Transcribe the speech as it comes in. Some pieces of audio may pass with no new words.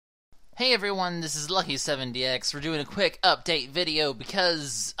Hey everyone, this is LuckySevenDX. We're doing a quick update video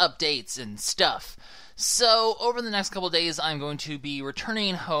because updates and stuff. So, over the next couple days, I'm going to be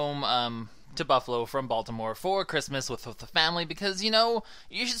returning home to Buffalo from Baltimore for Christmas with the family because, you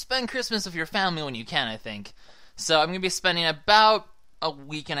should spend Christmas with your family when you can, I think. So, I'm going to be spending about a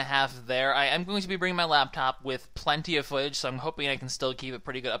week and a half there. I am going to be bringing my laptop with plenty of footage, so I'm hoping I can still keep a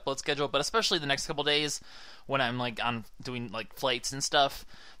pretty good upload schedule, but especially the next couple days when I'm on doing flights and stuff,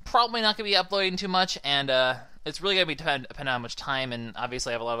 probably not going to be uploading too much, and it's really going to be dependent on how much time, and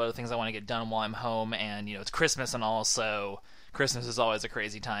obviously I have a lot of other things I want to get done while I'm home, and it's Christmas and all, so Christmas is always a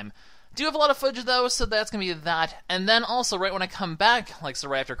crazy time. Do have a lot of footage though, so that's going to be that, and then also right when I come back, so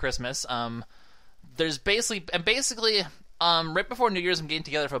right after Christmas, there's basically right before New Year's, I'm getting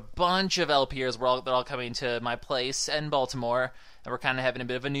together for a bunch of LPers. They're all coming to my place in Baltimore, and we're kind of having a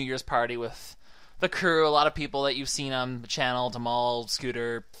bit of a New Year's party with the crew. A lot of people that you've seen on the channel, Tamal,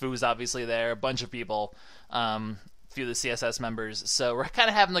 Scooter, Foo's obviously there, a bunch of people, a few of the CSS members. So we're kind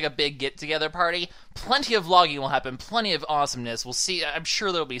of having a big get-together party. Plenty of vlogging will happen, plenty of awesomeness. We'll see. I'm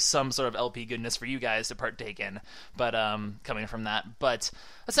sure there'll be some sort of LP goodness for you guys to partake in, but coming from that. But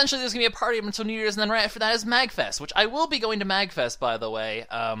essentially, there's going to be a party up until New Year's, and then right after that is Magfest, which I will be going to Magfest, by the way.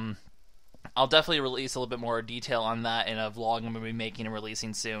 I'll definitely release a little bit more detail on that in a vlog I'm going to be making and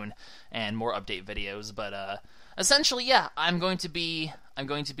releasing soon, and more update videos. But essentially, yeah, I'm going to be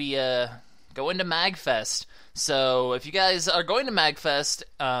going to Magfest. So if you guys are going to Magfest,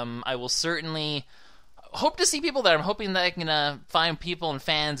 I will certainly hope to see people there. I'm hoping that I can find people and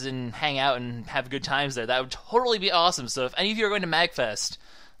fans and hang out and have good times there. That would totally be awesome. So if any of you are going to Magfest,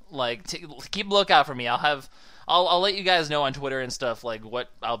 keep a lookout for me. I'll let you guys know on Twitter and stuff what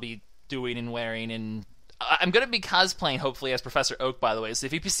I'll be doing and wearing, and I'm going to be cosplaying hopefully as Professor Oak, by the way. So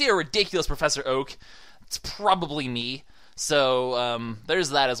if you see a ridiculous Professor Oak, it's probably me. So there's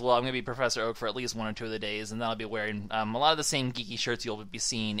that as well. I'm going to be Professor Oak for at least one or two of the days, and then I'll be wearing a lot of the same geeky shirts you'll be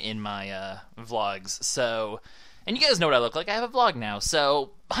seeing in my vlogs. So, and you guys know what I look like. I have a vlog now.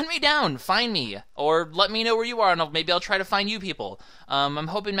 So hunt me down, find me, or let me know where you are, and maybe I'll try to find you people. I'm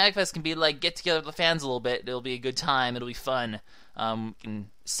hoping Magfest can be get together with the fans a little bit. It'll be a good time. It'll be fun. You can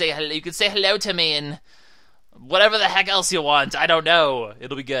say hello to me and whatever the heck else you want. I don't know.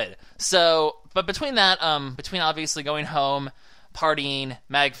 It'll be good. So, but between that, between obviously going home, partying,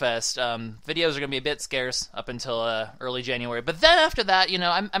 Magfest, videos are gonna be a bit scarce up until early January. But then after that,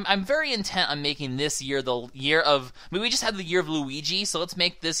 I'm very intent on making this year the year of. We just had the year of Luigi, so let's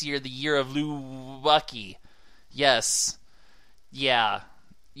make this year the year of Lucky. Yes. Yeah.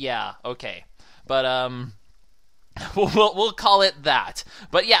 Okay. But We'll call it that.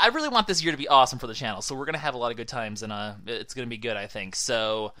 But yeah, I really want this year to be awesome for the channel, so we're going to have a lot of good times, and it's going to be good, I think.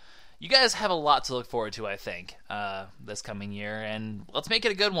 So you guys have a lot to look forward to, I think, this coming year, and let's make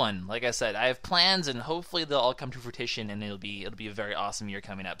it a good one. Like I said, I have plans, and hopefully they'll all come to fruition, and it'll be a very awesome year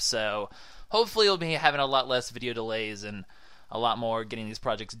coming up. So hopefully we'll be having a lot less video delays and a lot more getting these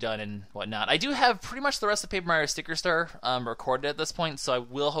projects done and whatnot. I do have pretty much the rest of Paper Mario Sticker Star recorded at this point, so I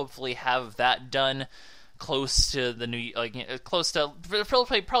will hopefully have that done close to the new, close to,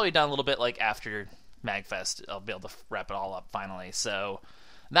 probably done a little bit after Magfest. I'll be able to wrap it all up finally. So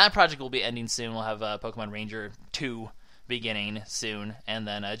that project will be ending soon. We'll have Pokemon Ranger 2 beginning soon, and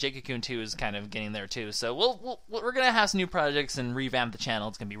then Jake-Cocoon 2 is kind of getting there too. So we're gonna have some new projects and revamp the channel.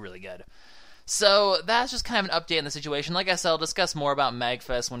 It's gonna be really good. So that's just kind of an update on the situation. Like I said, I'll discuss more about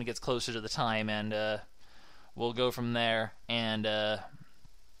Magfest when it gets closer to the time, and we'll go from there. And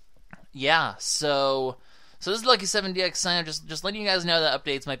yeah, so this is LuckySevenDX sign. Just letting you guys know that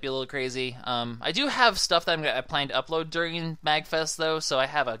updates might be a little crazy. I do have stuff that I plan to upload during Magfest, though, so I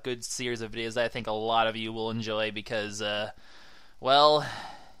have a good series of videos that I think a lot of you will enjoy because, well,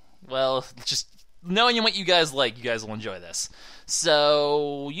 just knowing what you guys like, you guys will enjoy this.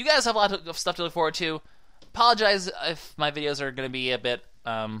 So you guys have a lot of stuff to look forward to. Apologize if my videos are going to be a bit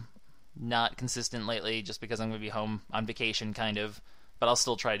not consistent lately, just because I'm going to be home on vacation, kind of. But I'll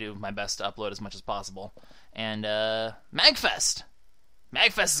still try to do my best to upload as much as possible. And Magfest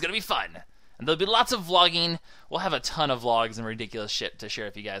is gonna be fun, and there'll be lots of vlogging. We'll have a ton of vlogs and ridiculous shit to share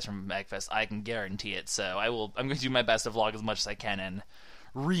with you guys from Magfest. I can guarantee it. So I'm going to do my best to vlog as much as I can and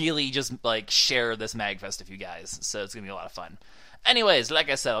really just share this Magfest with you guys. So it's gonna be a lot of fun. Anyways,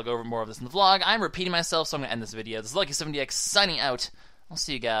 like I said, I'll go over more of this in the vlog. I'm repeating myself, so I'm gonna end this video. This is LuckySevenDX signing out. I'll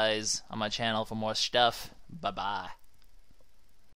see you guys on my channel for more stuff. Bye bye.